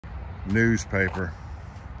newspaper.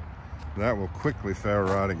 That will quickly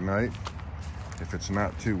ferrite ignite if it's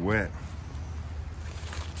not too wet.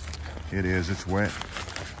 It is, it's wet.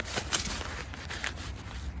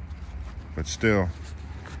 But still,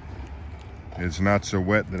 it's not so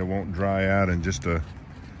wet that it won't dry out in just an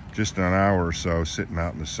hour or so sitting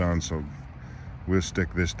out in the sun. So we'll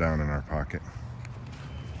stick this down in our pocket.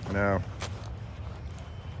 Now,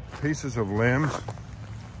 pieces of limbs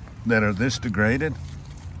that are this degraded,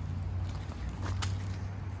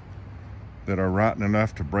 that are rotten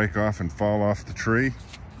enough to break off and fall off the tree,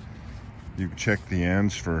 you can check the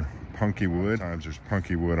ends for punky wood. Sometimes there's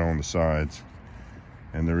punky wood on the sides,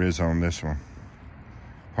 and there is on this one.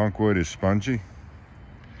 Punk wood is spongy.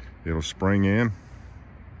 It'll spring in.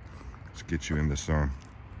 Let's get you in the sun.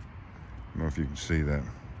 I don't know if you can see that.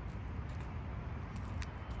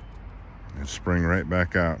 And spring right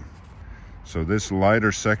back out. So this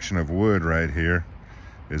lighter section of wood right here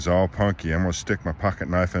is all punky. I'm gonna stick my pocket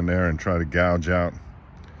knife in there and try to gouge out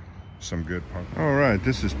some good punk. All right,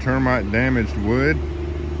 this is termite damaged wood,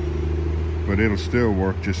 but it'll still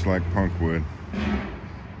work just like punk wood.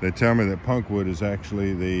 They tell me that punk wood is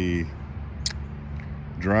actually the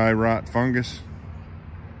dry rot fungus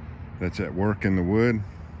that's at work in the wood.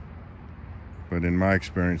 But in my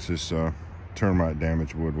experience, this termite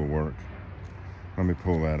damaged wood will work. Let me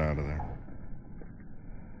pull that out of there.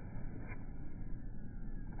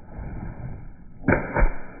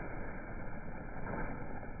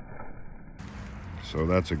 So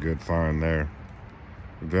that's a good find there.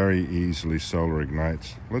 Very easily solar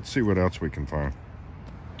ignites. Let's see what else we can find.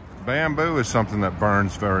 Bamboo is something that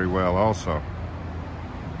burns very well also.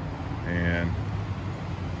 And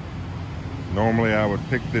normally I would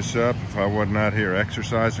pick this up if I wasn't out here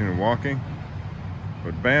exercising and walking.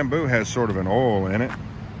 But bamboo has sort of an oil in it.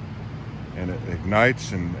 And it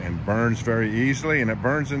ignites and burns very easily, and it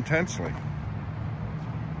burns intensely.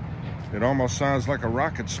 It almost sounds like a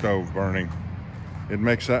rocket stove burning. It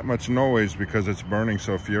makes that much noise because it's burning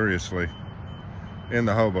so furiously. In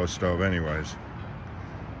the hobo stove anyways.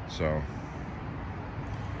 So,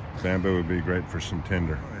 bamboo would be great for some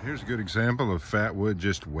tinder. All right, here's a good example of fat wood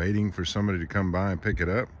just waiting for somebody to come by and pick it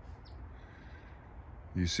up.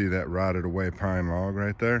 You see that rotted away pine log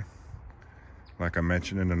right there? Like I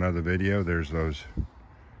mentioned in another video, there's those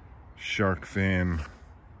shark fin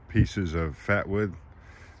pieces of fat wood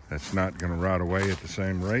that's not gonna rot away at the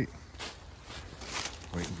same rate.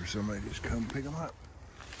 Waiting for somebody to just come pick them up.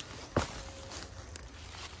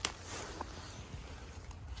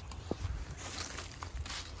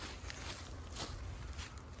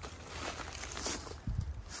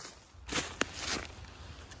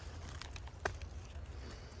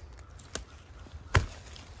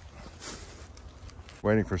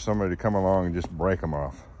 Waiting for somebody to come along and just break them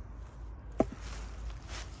off.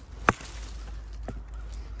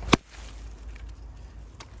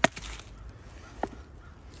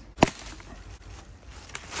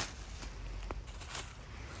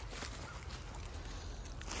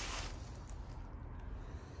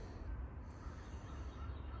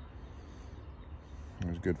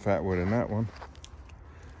 There's good fat wood in that one.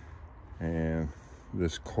 And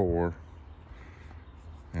this core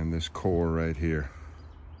and this core right here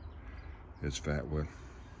is fat wood.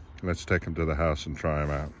 Let's take them to the house and try them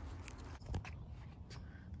out.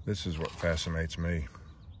 This is what fascinates me.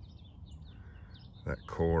 That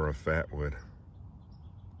core of fat wood.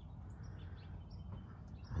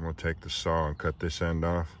 I'm gonna take the saw and cut this end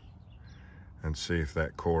off and see if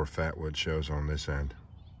that core of fat wood shows on this end.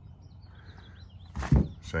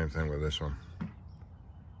 Same thing with this one.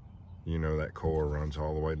 You know that core runs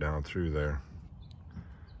all the way down through there.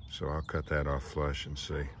 So I'll cut that off flush and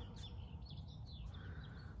see.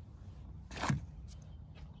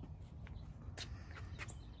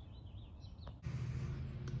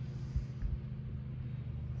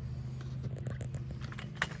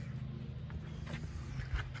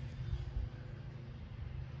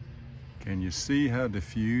 Can you see how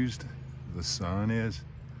diffused the sun is?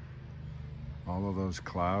 All of those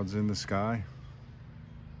clouds in the sky.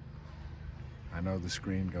 I know the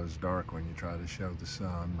screen goes dark when you try to show the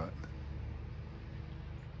sun, but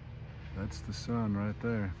that's the sun right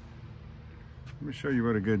there. Let me show you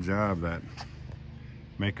what a good job that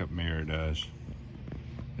makeup mirror does.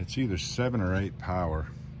 It's either 7 or 8 power.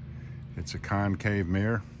 It's a concave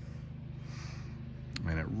mirror,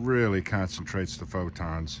 and it really concentrates the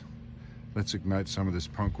photons. Let's ignite some of this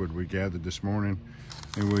punk wood we gathered this morning,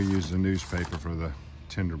 and we'll use the newspaper for the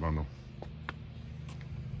tinder bundle.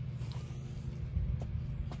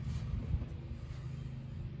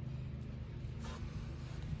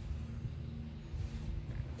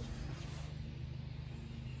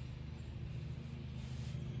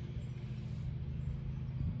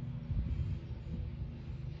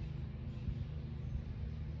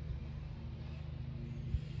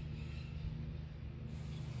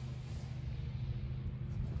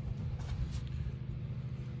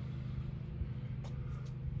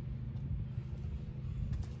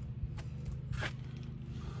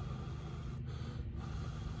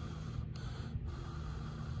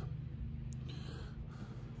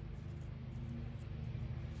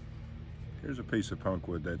 Here's a piece of punk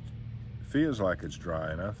wood that feels like it's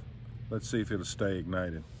dry enough. Let's see if it'll stay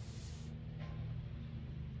ignited.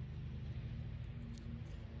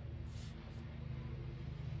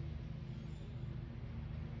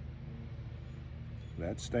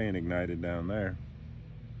 That's staying ignited down there.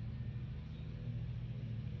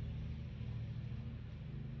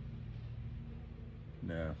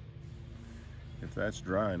 Now, if that's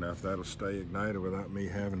dry enough, that'll stay ignited without me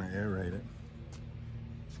having to aerate it.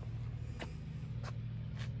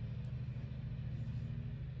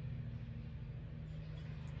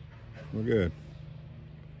 We're good.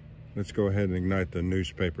 Let's go ahead and ignite the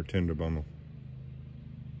newspaper tinder bundle.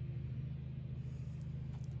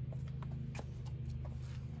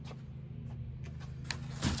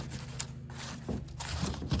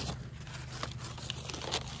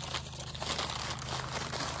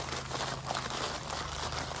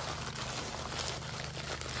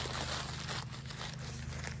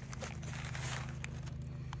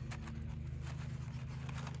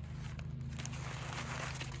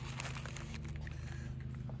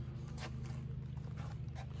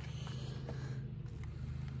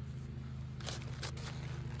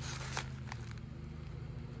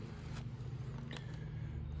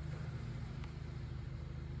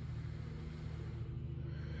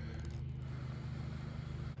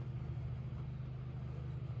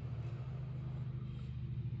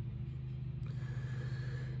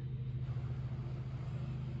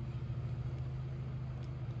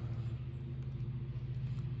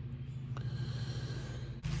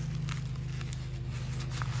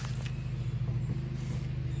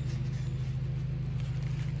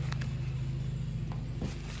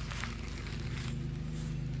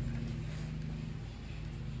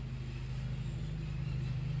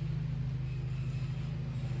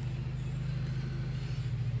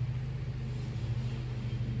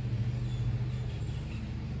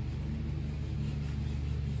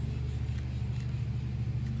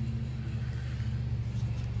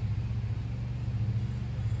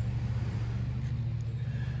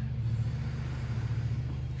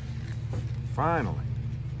 Finally.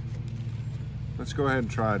 Let's go ahead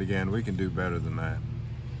and try it again. We can do better than that.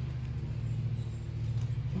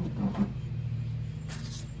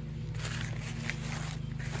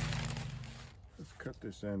 Let's cut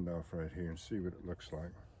this end off right here and see what it looks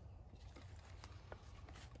like.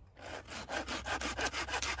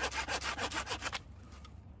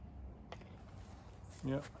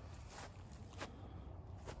 Yep.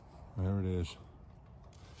 There it is.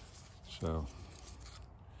 So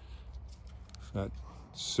that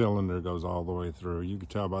cylinder goes all the way through. You can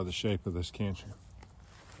tell by the shape of this, can't you?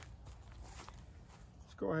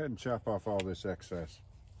 Let's go ahead and chop off all this excess.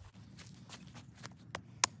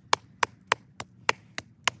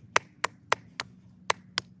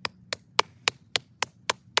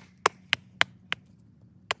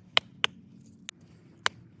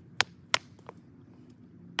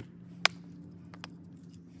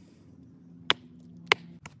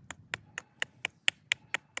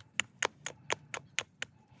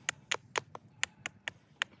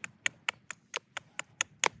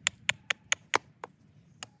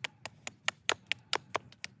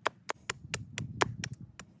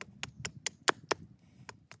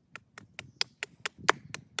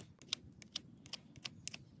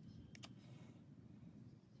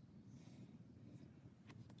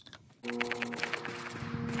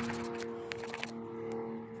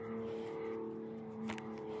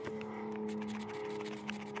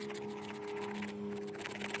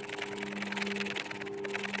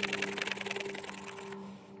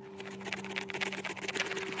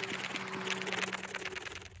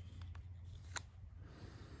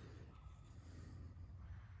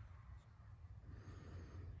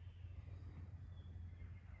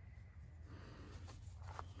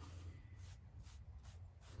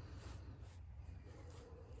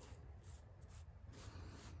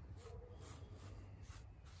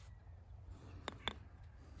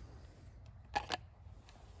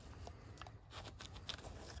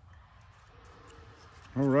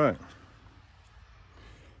 All right,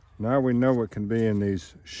 now we know what can be in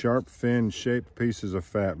these sharp fin shaped pieces of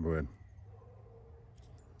fatwood.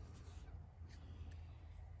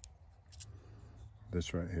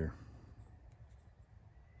 This right here.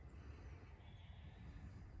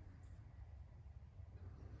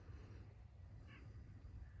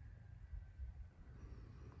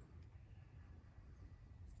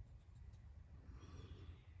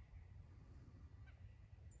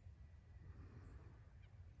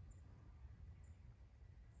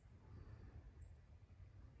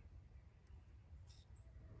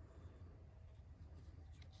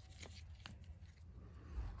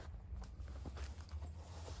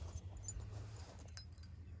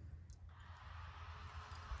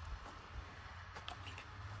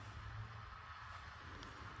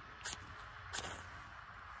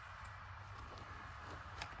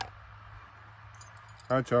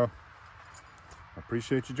 All right, y'all. I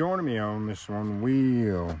appreciate you joining me on this one.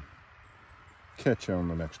 We'll catch you on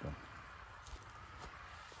the next one.